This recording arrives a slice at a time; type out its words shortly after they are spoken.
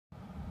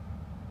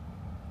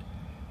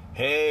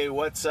Hey,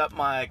 what's up,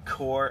 my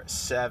Core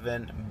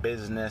 7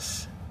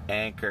 Business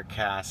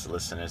Anchorcast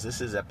listeners?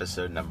 This is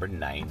episode number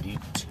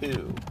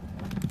 92.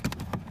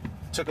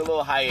 Took a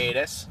little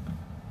hiatus,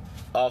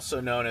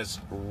 also known as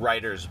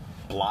writer's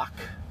block,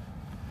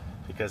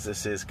 because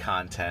this is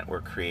content we're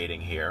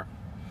creating here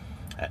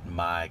at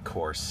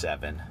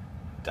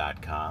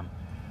mycore7.com.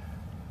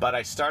 But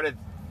I started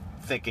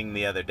thinking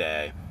the other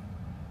day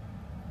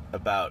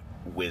about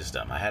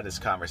wisdom. I had this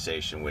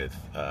conversation with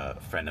a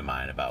friend of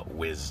mine about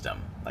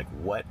wisdom. Like,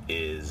 what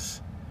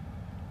is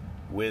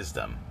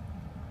wisdom?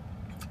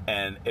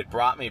 And it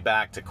brought me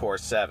back to Core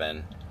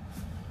 7.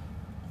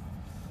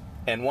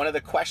 And one of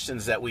the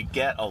questions that we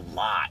get a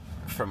lot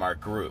from our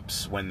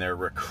groups when they're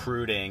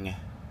recruiting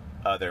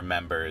other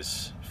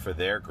members for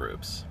their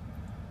groups,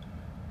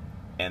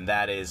 and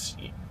that is,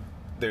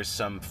 there's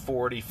some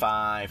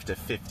 45 to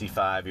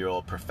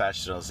 55-year-old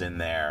professionals in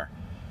there.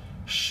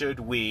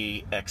 Should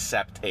we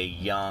accept a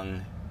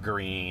young,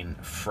 green,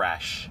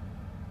 fresh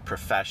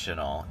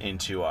professional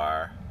into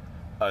our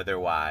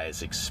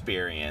otherwise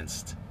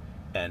experienced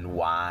and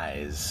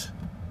wise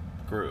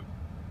group?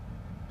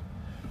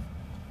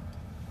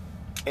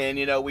 And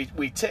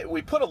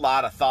we put a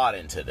lot of thought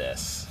into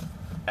this,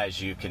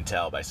 as you can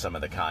tell by some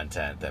of the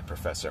content that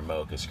Professor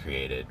Moak has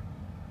created.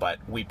 But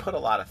we put a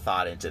lot of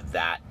thought into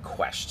that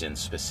question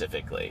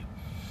specifically.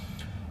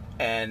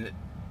 And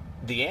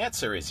the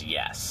answer is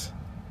yes.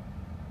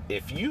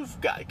 If you've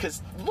got,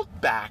 because look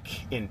back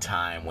in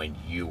time when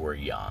you were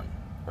young,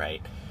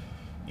 right?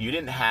 You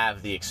didn't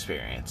have the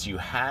experience. You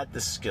had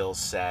the skill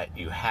set,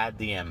 you had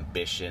the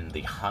ambition,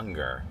 the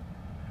hunger,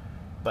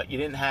 but you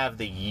didn't have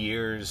the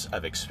years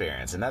of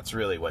experience. And that's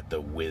really what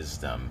the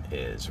wisdom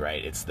is,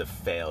 right? It's the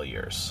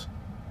failures,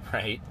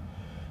 right?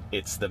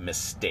 It's the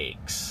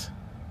mistakes.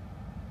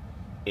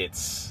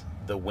 It's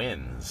the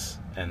wins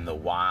and the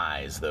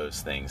whys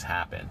those things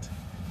happened.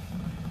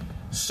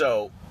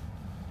 So,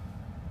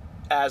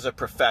 as a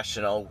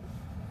professional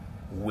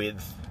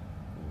with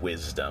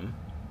wisdom,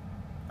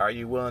 are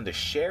you willing to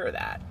share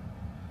that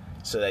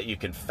so that you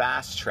can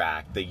fast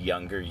track the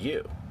younger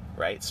you,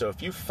 right? So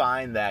if you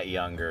find that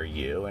younger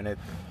you, and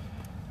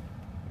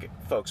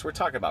folks, we're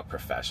talking about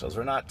professionals.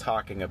 We're not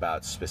talking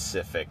about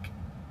specific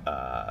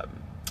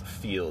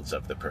fields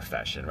of the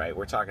profession, right?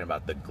 We're talking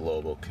about the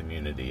global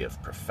community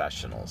of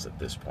professionals at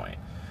this point,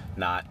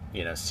 not,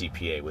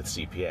 CPA with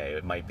CPA.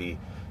 It might be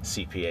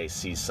CPA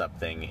sees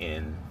something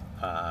in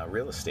a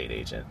real estate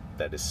agent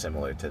that is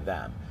similar to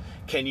them.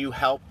 Can you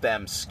help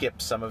them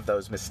skip some of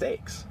those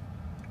mistakes,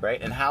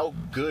 right? And how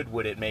good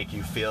would it make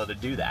you feel to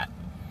do that?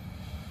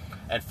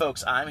 And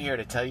folks, I'm here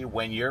to tell you,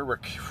 when you're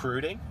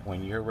recruiting,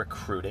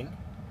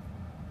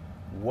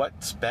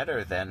 what's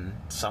better than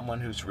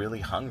someone who's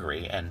really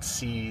hungry and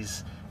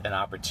sees an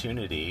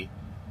opportunity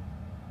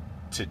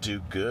to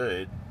do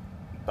good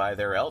by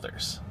their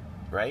elders,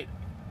 right?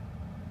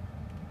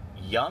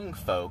 Young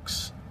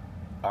folks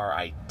are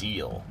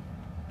ideal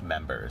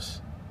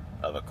members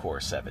of a Core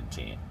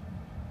 17.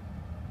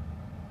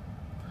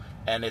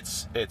 And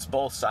it's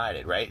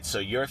both-sided, right? So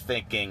you're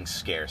thinking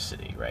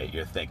scarcity, right?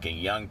 You're thinking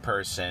young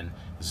person,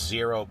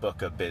 zero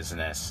book of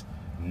business,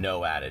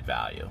 no added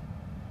value,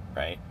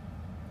 right?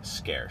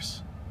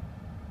 Scarce.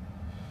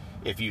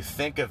 If you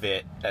think of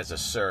it as a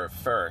serve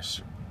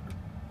first,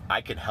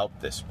 I can help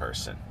this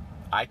person.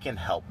 I can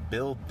help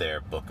build their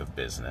book of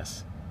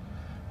business.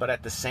 But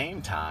at the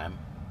same time,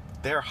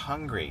 they're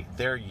hungry,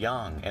 they're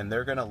young, and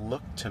they're going to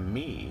look to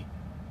me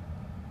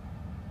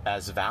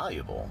as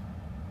valuable.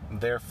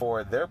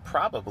 Therefore, they're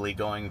probably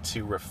going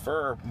to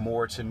refer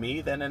more to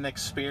me than an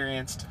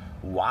experienced,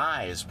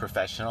 wise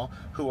professional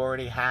who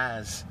already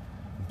has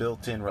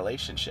built-in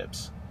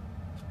relationships,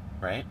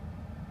 right?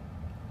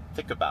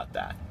 Think about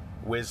that.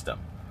 Wisdom.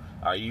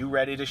 Are you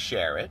ready to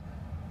share it?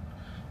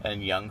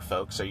 And young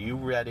folks, are you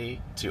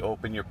ready to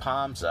open your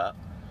palms up,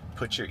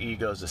 put your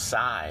egos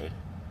aside,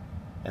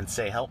 and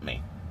say, help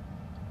me?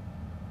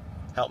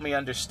 Help me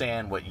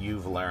understand what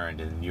you've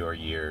learned in your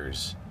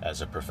years as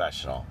a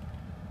professional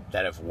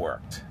that have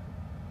worked.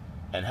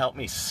 And help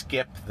me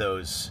skip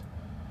those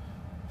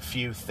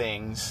few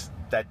things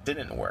that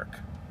didn't work.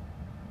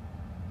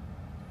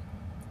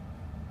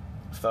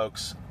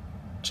 Folks,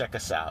 check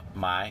us out,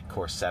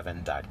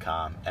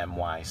 mycore7.com,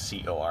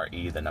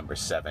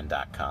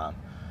 mycore7.com.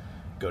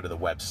 Go to the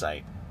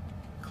website,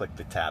 click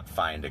the tab,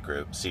 find a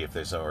group, see if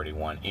there's already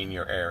one in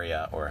your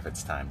area or if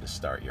it's time to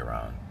start your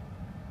own.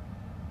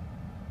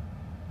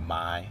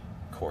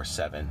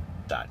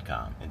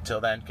 mycore7.com. Until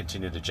then,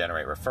 continue to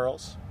generate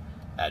referrals,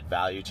 add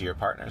value to your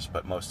partners,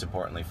 but most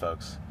importantly,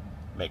 folks,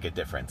 make a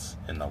difference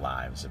in the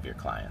lives of your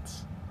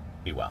clients.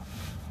 Be well.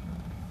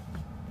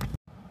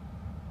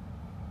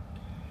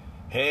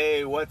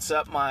 Hey, what's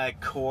up, my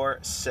Core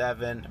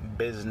 7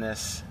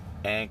 Business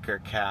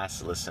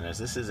Anchorcast listeners?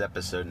 This is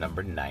episode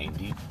number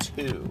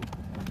 92.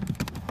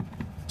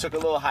 Took a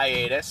little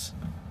hiatus,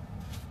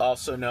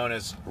 also known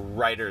as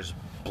writer's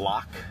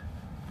block,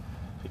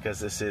 because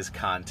this is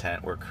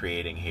content we're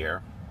creating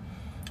here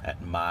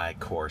at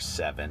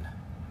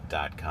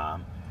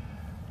mycore7.com.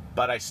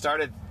 But I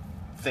started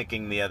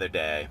thinking the other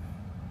day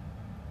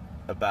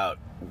about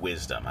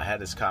wisdom. I had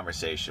this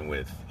conversation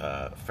with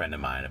a friend of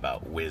mine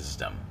about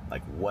wisdom.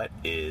 Like, what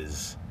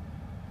is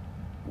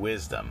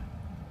wisdom?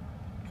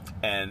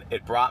 And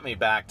it brought me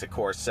back to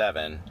Core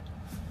 7.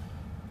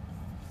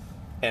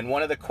 And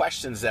one of the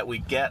questions that we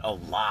get a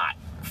lot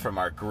from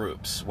our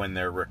groups when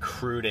they're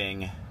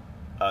recruiting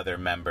other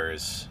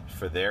members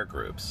for their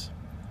groups,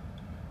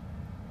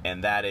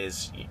 and that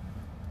is,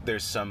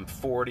 there's some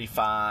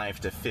 45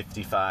 to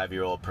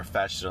 55-year-old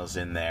professionals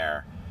in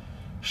there.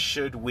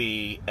 Should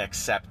we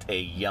accept a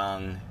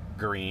young,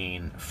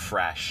 green,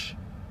 fresh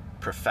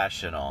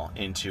professional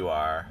into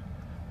our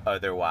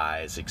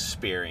otherwise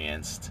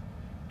experienced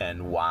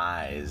and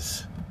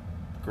wise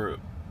group?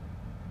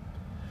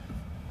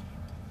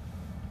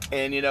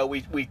 And, you know,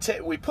 we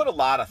put a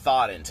lot of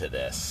thought into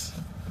this,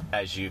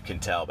 as you can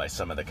tell by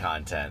some of the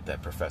content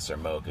that Professor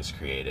Moak has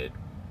created.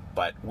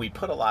 But we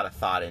put a lot of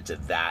thought into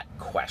that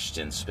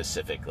question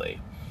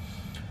specifically.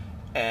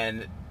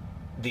 And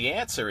the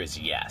answer is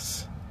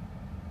yes.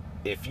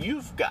 If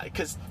you've got,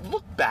 because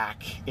look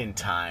back in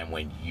time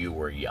when you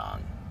were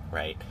young,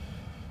 right?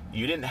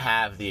 You didn't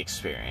have the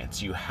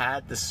experience. You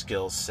had the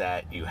skill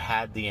set, you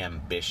had the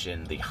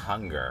ambition, the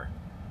hunger,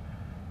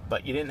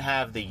 but you didn't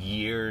have the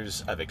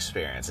years of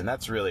experience. And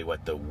that's really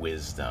what the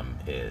wisdom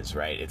is,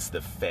 right? It's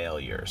the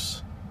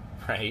failures,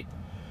 right?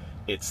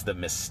 It's the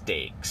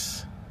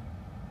mistakes.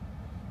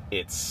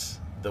 It's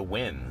the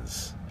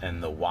wins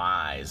and the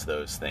whys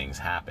those things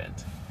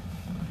happened.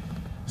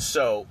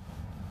 So,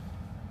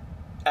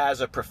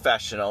 as a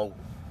professional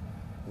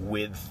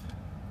with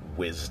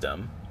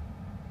wisdom,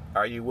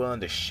 are you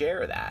willing to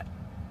share that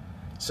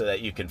so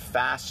that you can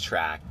fast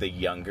track the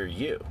younger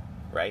you,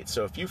 right?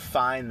 So if you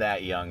find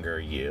that younger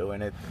you,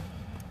 and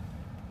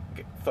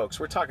folks,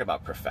 we're talking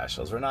about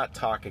professionals. We're not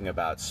talking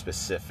about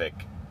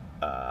specific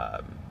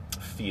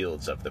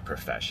fields of the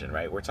profession,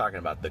 right? We're talking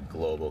about the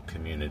global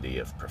community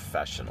of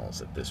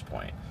professionals at this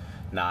point,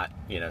 not,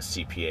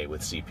 CPA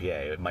with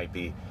CPA. It might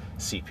be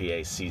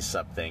CPA sees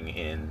something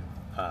in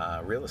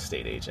a real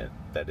estate agent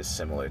that is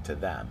similar to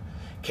them.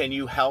 Can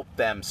you help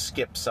them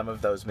skip some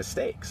of those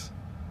mistakes,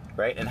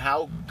 right? And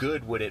how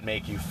good would it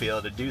make you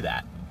feel to do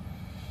that?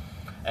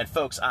 And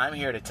folks, I'm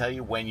here to tell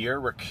you, when you're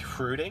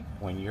recruiting,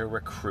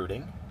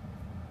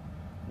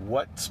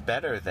 what's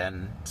better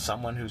than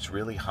someone who's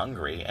really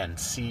hungry and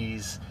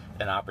sees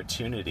an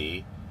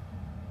opportunity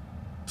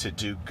to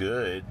do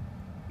good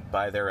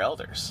by their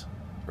elders,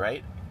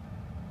 right?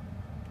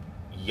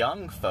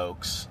 Young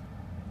folks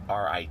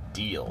are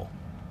ideal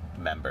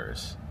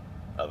members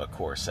of a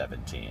Core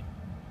 17.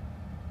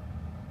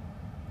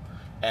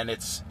 And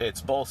it's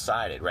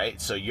both-sided, right?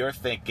 So you're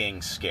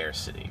thinking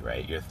scarcity,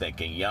 right? You're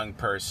thinking young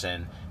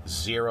person,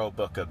 zero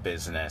book of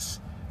business,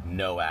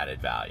 no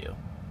added value,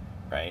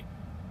 right?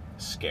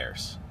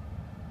 Scarce.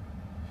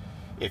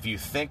 If you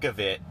think of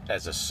it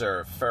as a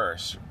serve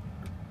first,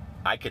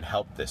 I can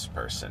help this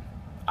person.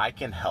 I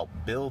can help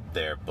build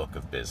their book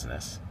of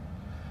business.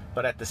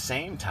 But at the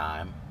same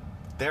time,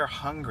 they're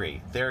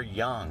hungry, they're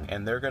young,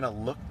 and they're going to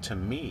look to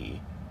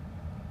me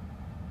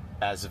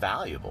as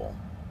valuable.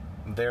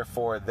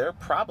 Therefore, they're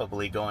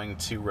probably going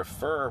to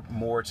refer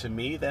more to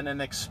me than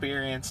an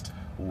experienced,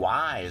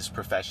 wise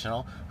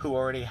professional who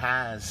already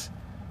has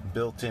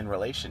built-in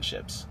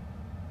relationships,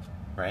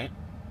 right?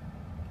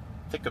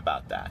 Think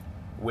about that.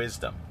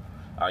 Wisdom.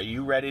 Are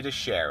you ready to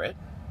share it?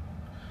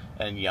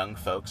 And young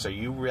folks, are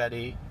you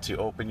ready to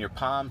open your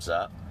palms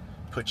up,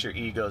 put your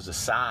egos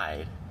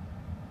aside,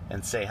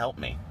 and say, help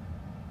me?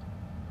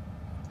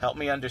 Help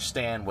me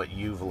understand what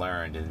you've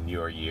learned in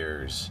your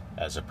years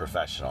as a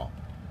professional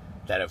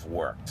that have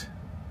worked.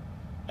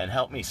 And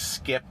help me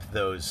skip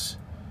those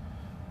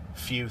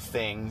few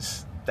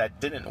things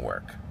that didn't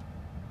work.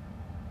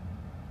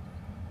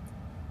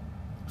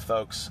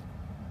 Folks,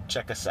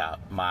 check us out,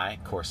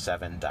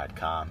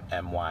 mycore7.com,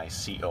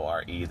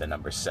 MYCORE, the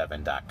number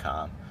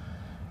 7.com.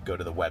 Go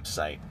to the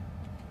website,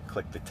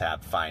 click the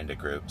tab, find a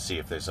group, see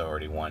if there's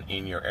already one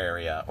in your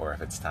area or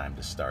if it's time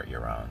to start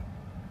your own.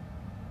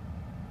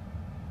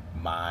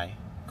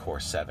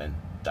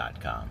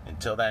 mycore7.com.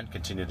 Until then,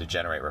 continue to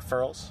generate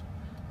referrals,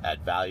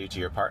 add value to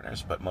your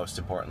partners, but most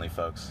importantly,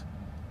 folks,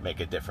 make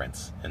a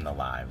difference in the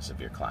lives of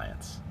your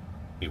clients.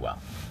 Be well.